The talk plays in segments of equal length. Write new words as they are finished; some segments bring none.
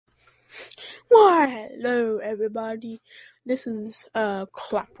Why, hello everybody. This is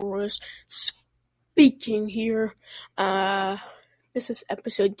Clapperus speaking here. This is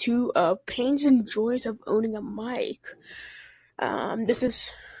episode 2 of Pains and Joys of Owning a Mic. This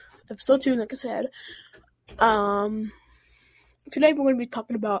is episode 2, like I said. Today we're going to be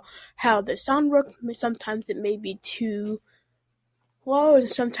talking about how the sound works. Sometimes it may be too low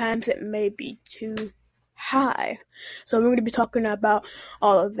and sometimes it may be too high. So we're going to be talking about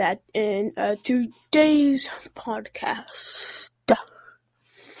all of that in today's podcast.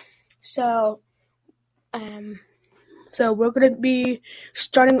 So we're going to be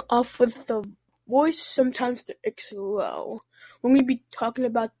starting off with the voice. Sometimes it's low. We're going to be talking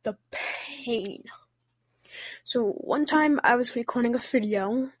about the pain. So one time I was recording a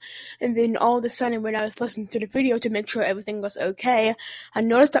video, and then all of a sudden when I was listening to the video to make sure everything was okay, I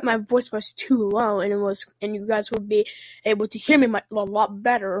noticed that my voice was too low, and you guys would be able to hear me a lot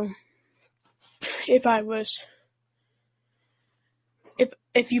better if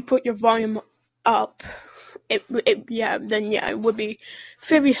you put your volume up. It would be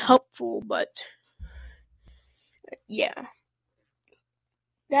very helpful. But yeah,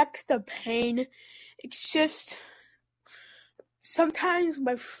 that's the pain. It's just sometimes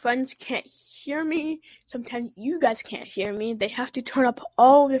my friends can't hear me. Sometimes you guys can't hear me. They have to turn up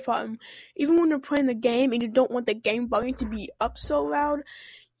all the volume. Even when they're playing the game and you don't want the game volume to be up so loud,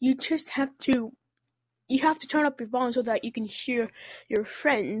 you have to turn up your volume so that you can hear your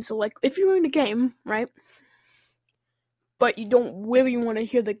friends. Like, if you're in the game, right? But you don't really want to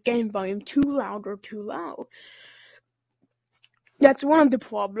hear the game volume too loud or too loud. That's one of the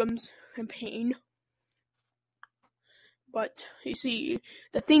problems and pain. But, you see,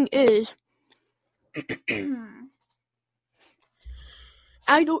 the thing is,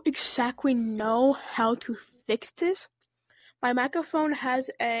 I don't exactly know how to fix this. My microphone has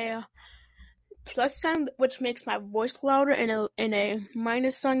a plus sound, which makes my voice louder, and a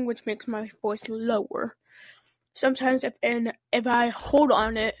minus sound, which makes my voice lower. Sometimes if I hold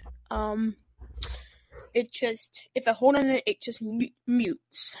on it, it just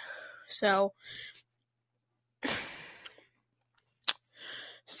mutes. I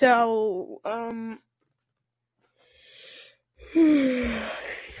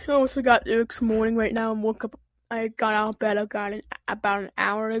also got this morning right now and woke up. I got out of bed about an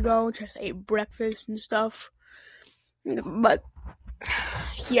hour ago, just ate breakfast and stuff. But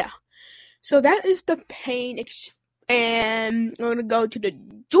yeah, so that is the pain, and we're gonna go to the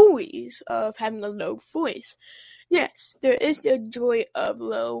joys of having a low voice. Yes, there is the joy of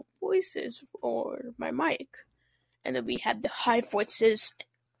low voices for my mic, and then we have the high voices,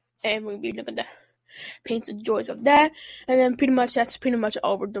 and we'll be looking at the pains and joys of that, and then that's pretty much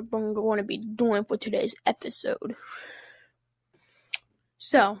all we're going to be doing for today's episode.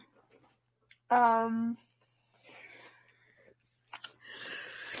 So,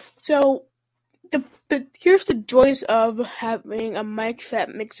 here's the joys of having a mic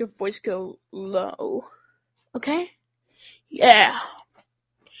that makes your voice go low. Okay? Yeah.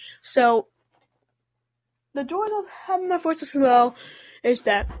 So, the joys of having my voice low is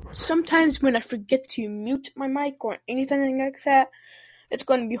that sometimes when I forget to mute my mic or anything like that, it's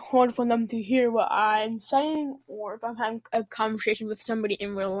going to be hard for them to hear what I'm saying, or if I'm having a conversation with somebody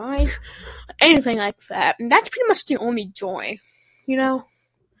in real life, anything like that. And that's pretty much the only joy,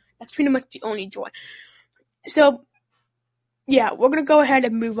 That's pretty much the only joy. So, yeah, we're going to go ahead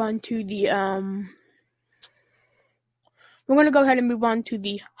and move on to the,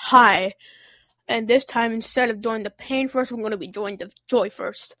 high. And this time, instead of doing the pain first, we're going to be doing the joy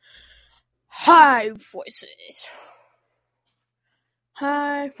first. High voices.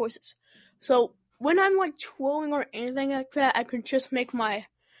 High voices. So, when I'm like trolling or anything like that, I could just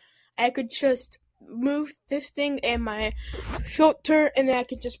move this thing and my filter, and then I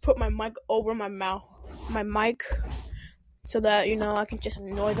could just put my mic over my mic, so that, I can just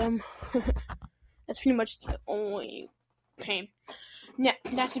annoy them. That's pretty much the only pain. Now,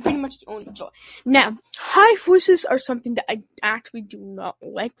 that's pretty much the only joy. Now, high voices are something that I actually do not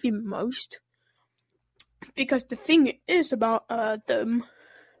like the most, because the thing is about them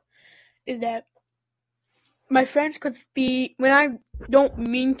is that my friends could be, when I don't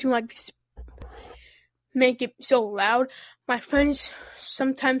mean to make it so loud, my friends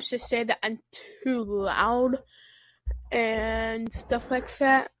sometimes just say that I'm too loud and stuff like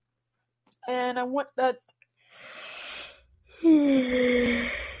that, and I want that.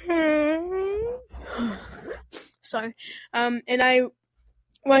 Sorry. And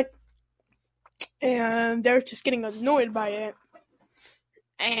they're just getting annoyed by it,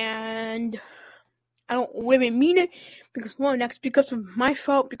 and I don't really mean it, because one, that's because of my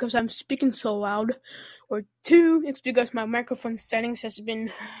fault, because I'm speaking so loud, or two, it's because my microphone settings has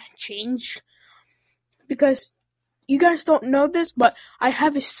been changed, because you guys don't know this, but I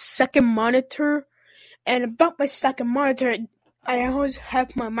have a second monitor, and about my second monitor, I always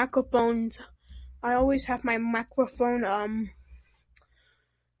have my microphone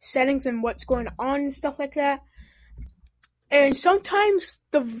settings and what's going on and stuff like that. And sometimes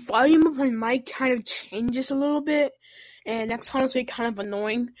the volume of my mic kind of changes a little bit, and that's honestly kind of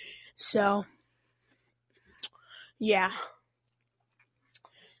annoying. So, yeah.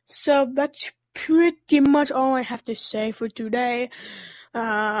 So that's pretty much all I have to say for today.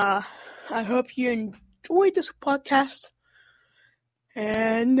 I hope you enjoyed this podcast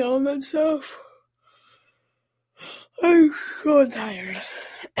and all that stuff. I'm so tired.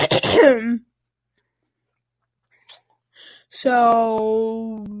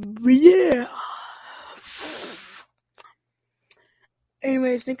 So, yeah.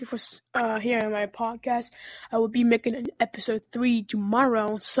 Anyways, thank you for hearing my podcast. I will be making an episode 3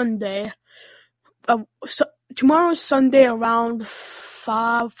 tomorrow, Sunday. Tomorrow, Sunday, around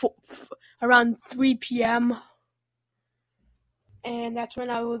 3 p.m. And that's when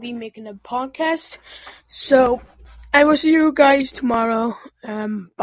I will be making a podcast. So, I will see you guys tomorrow. Bye.